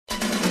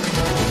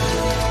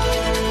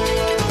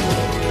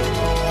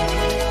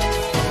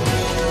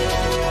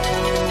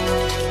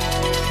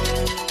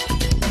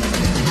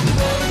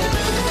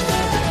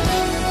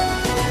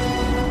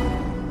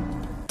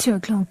2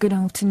 o'clock, good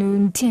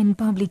afternoon. 10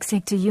 public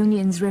sector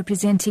unions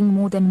representing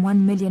more than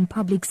 1 million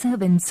public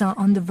servants are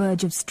on the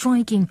verge of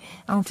striking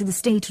after the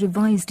state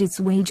revised its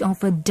wage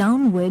offer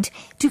downward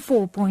to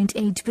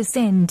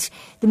 4.8%.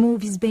 The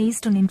move is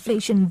based on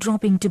inflation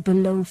dropping to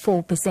below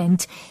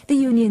 4%. The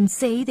unions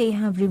say they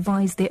have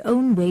revised their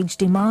own wage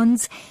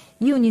demands.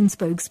 Union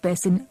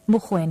spokesperson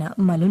Mogoena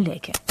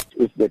Maluleke.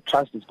 If the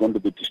trust is going to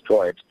be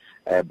destroyed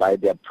by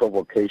their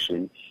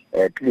provocation,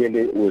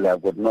 clearly we'll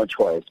have got no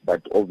choice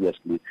but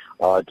obviously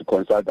to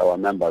consult our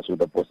members with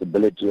the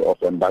possibility of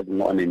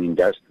embarking on an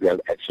industrial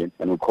action,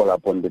 and we call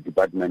upon the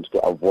department to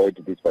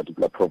avoid this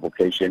particular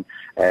provocation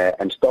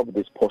and stop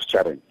this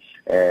posturing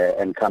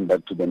and come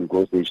back to the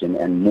negotiation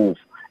and move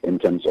in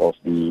terms of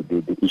the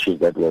issues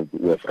that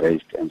we have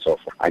raised and so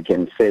forth. I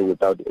can say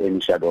without any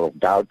shadow of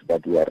doubt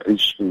that we are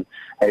reaching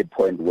a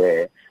point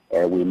where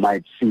we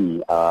might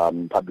see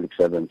public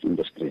servants in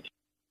the street.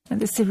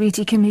 The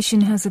Seriti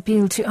Commission has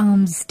appealed to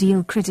arms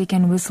deal critic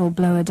and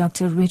whistleblower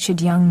Dr. Richard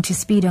Young to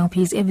speed up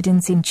his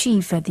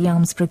evidence-in-chief at the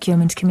Arms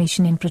Procurement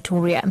Commission in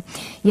Pretoria.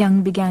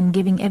 Young began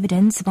giving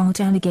evidence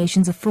about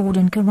allegations of fraud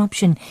and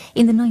corruption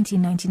in the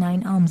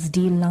 1999 arms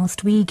deal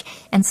last week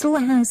and still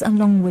has a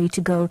long way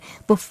to go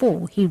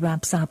before he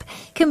wraps up.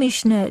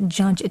 Commissioner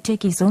Judge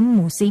Tekizon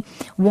Musi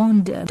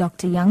warned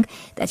Dr. Young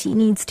that he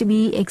needs to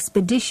be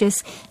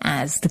expeditious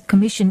as the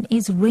Commission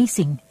is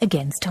racing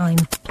against time.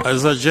 I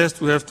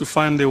suggest we have to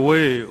find a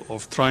way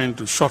of trying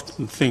to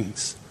shorten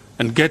things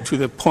and get to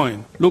the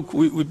point. Look,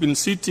 we've been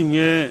sitting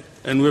here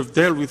and we've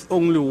dealt with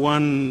only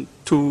 1,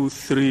 2,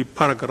 3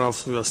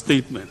 paragraphs of your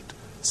statement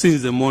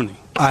since the morning.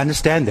 I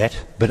understand that,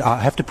 but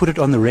I have to put it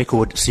on the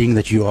record, seeing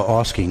that you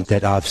are asking,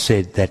 that I've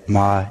said that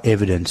my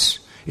evidence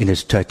in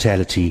its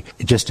totality,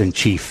 just in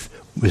chief,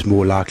 was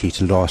more likely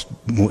to last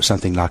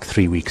something like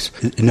 3 weeks.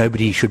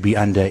 Nobody should be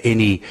under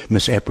any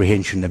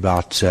misapprehension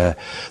about the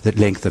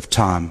length of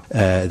time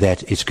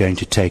that it's going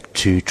to take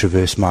to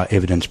traverse my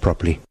evidence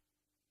properly.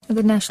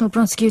 The National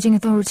Prosecuting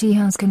Authority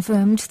has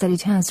confirmed that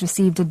it has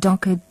received a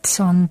docket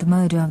on the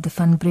murder of the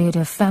Van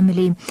Breda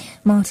family.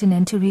 Martin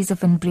and Teresa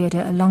Van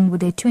Breda, along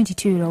with their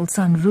 22-year-old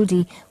son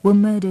Rudy, were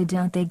murdered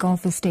at their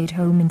Gulf Estate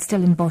home in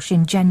Stellenbosch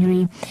in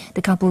January.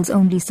 The couple's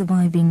only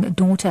surviving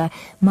daughter,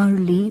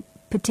 Marley,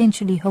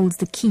 potentially holds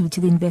the key to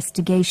the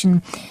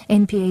investigation.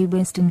 NPA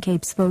Western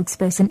Cape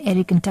spokesperson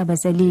Eric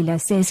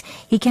Ntabazalila says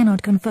he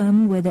cannot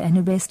confirm whether an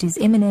arrest is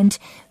imminent.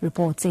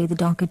 Reports say the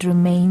docket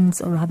remains,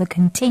 or rather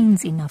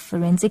contains, enough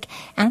forensic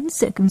and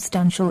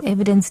circumstantial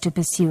evidence to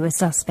pursue a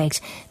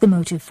suspect. The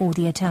motive for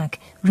the attack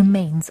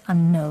remains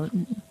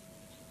unknown.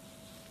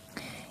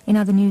 In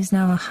other news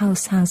now, a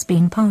house has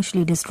been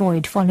partially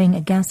destroyed following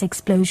a gas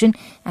explosion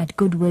at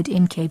Goodwood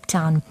in Cape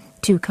Town.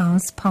 2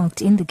 cars parked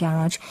in the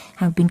garage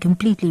have been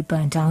completely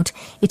burnt out.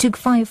 It took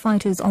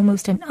firefighters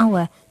almost an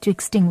hour to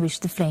extinguish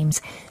the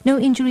flames. No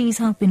injuries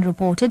have been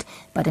reported,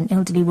 but an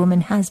elderly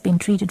woman has been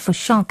treated for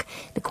shock.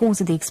 The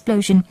cause of the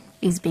explosion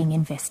is being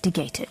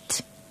investigated.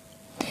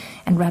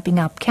 And wrapping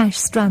up,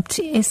 Cash-strapped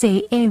SA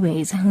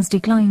Airways has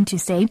declined to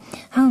say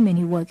how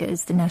many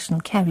workers the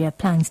national carrier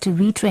plans to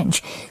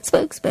retrench.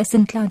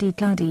 Spokesperson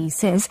Cladi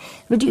says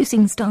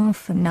reducing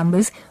staff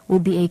numbers will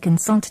be a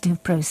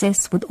consultative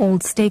process with all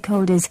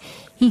stakeholders.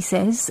 He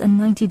says a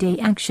 90-day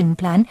action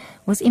plan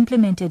was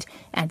implemented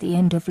at the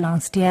end of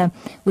last year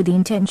with the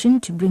intention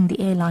to bring the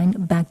airline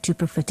back to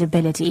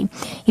profitability.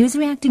 He was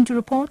reacting to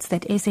reports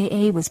that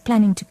SAA was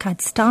planning to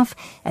cut staff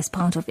as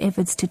part of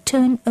efforts to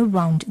turn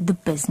around the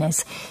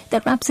business.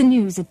 That wraps the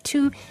news at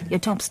 2. Your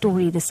top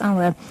story this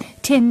hour.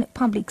 10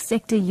 public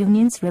sector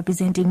unions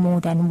representing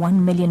more than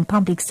 1 million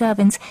public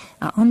servants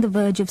are on the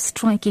verge of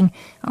striking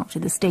after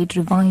the state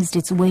revised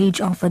its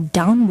wage offer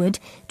downward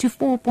to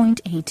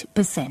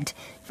 4.8%.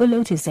 For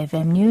Lotus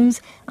FM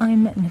News,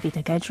 I'm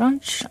NAVITHA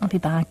GAJRAJ. I'll be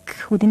back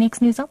with the next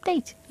news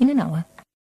update in an hour.